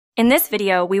In this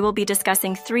video, we will be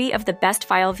discussing 3 of the best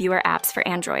file viewer apps for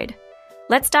Android.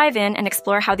 Let's dive in and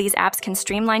explore how these apps can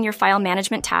streamline your file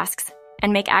management tasks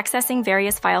and make accessing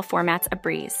various file formats a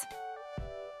breeze.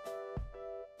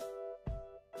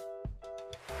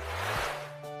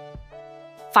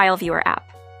 File Viewer app.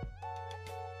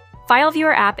 File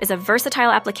Viewer app is a versatile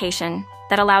application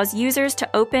that allows users to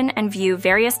open and view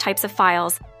various types of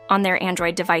files on their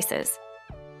Android devices.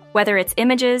 Whether it's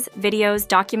images, videos,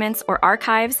 documents, or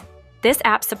archives, this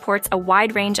app supports a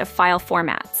wide range of file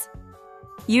formats.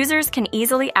 Users can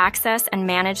easily access and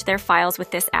manage their files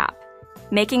with this app,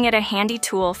 making it a handy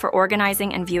tool for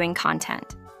organizing and viewing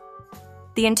content.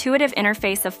 The intuitive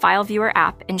interface of File Viewer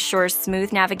app ensures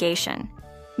smooth navigation,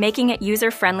 making it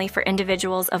user-friendly for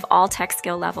individuals of all tech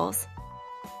skill levels.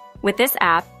 With this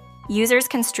app, users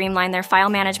can streamline their file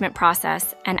management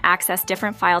process and access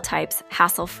different file types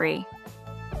hassle-free.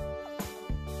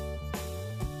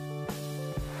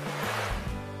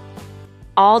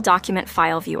 All Document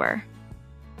File Viewer.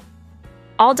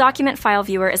 All Document File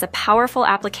Viewer is a powerful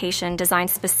application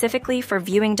designed specifically for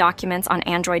viewing documents on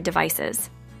Android devices.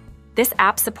 This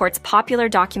app supports popular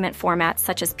document formats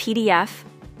such as PDF,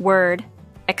 Word,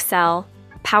 Excel,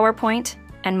 PowerPoint,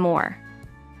 and more.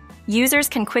 Users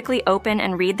can quickly open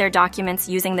and read their documents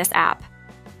using this app,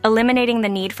 eliminating the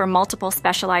need for multiple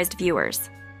specialized viewers.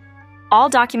 All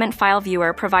Document File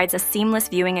Viewer provides a seamless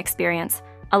viewing experience,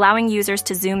 allowing users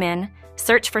to zoom in,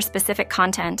 search for specific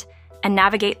content, and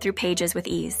navigate through pages with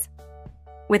ease.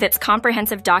 With its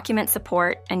comprehensive document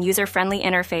support and user-friendly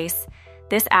interface,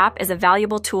 this app is a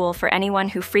valuable tool for anyone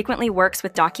who frequently works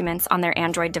with documents on their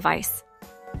Android device.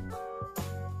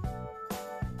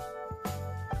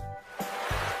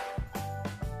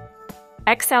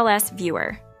 Xls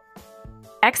Viewer.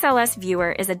 Xls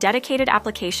Viewer is a dedicated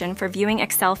application for viewing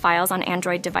Excel files on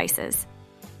Android devices.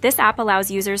 This app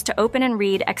allows users to open and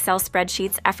read Excel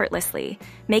spreadsheets effortlessly,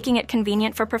 making it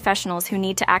convenient for professionals who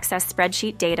need to access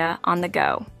spreadsheet data on the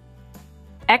go.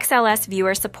 Xls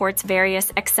Viewer supports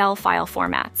various Excel file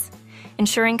formats,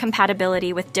 ensuring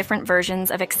compatibility with different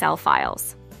versions of Excel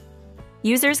files.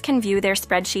 Users can view their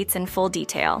spreadsheets in full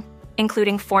detail,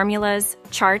 including formulas,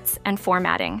 charts, and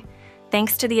formatting,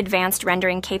 thanks to the advanced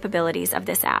rendering capabilities of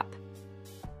this app.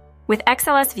 With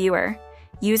Xls Viewer,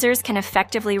 users can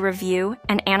effectively review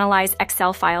and analyze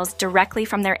Excel files directly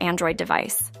from their Android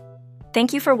device.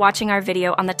 Thank you for watching our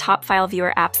video on the top file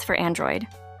viewer apps for Android.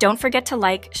 Don't forget to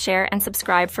like, share, and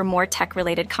subscribe for more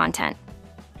tech-related content.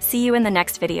 See you in the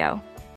next video.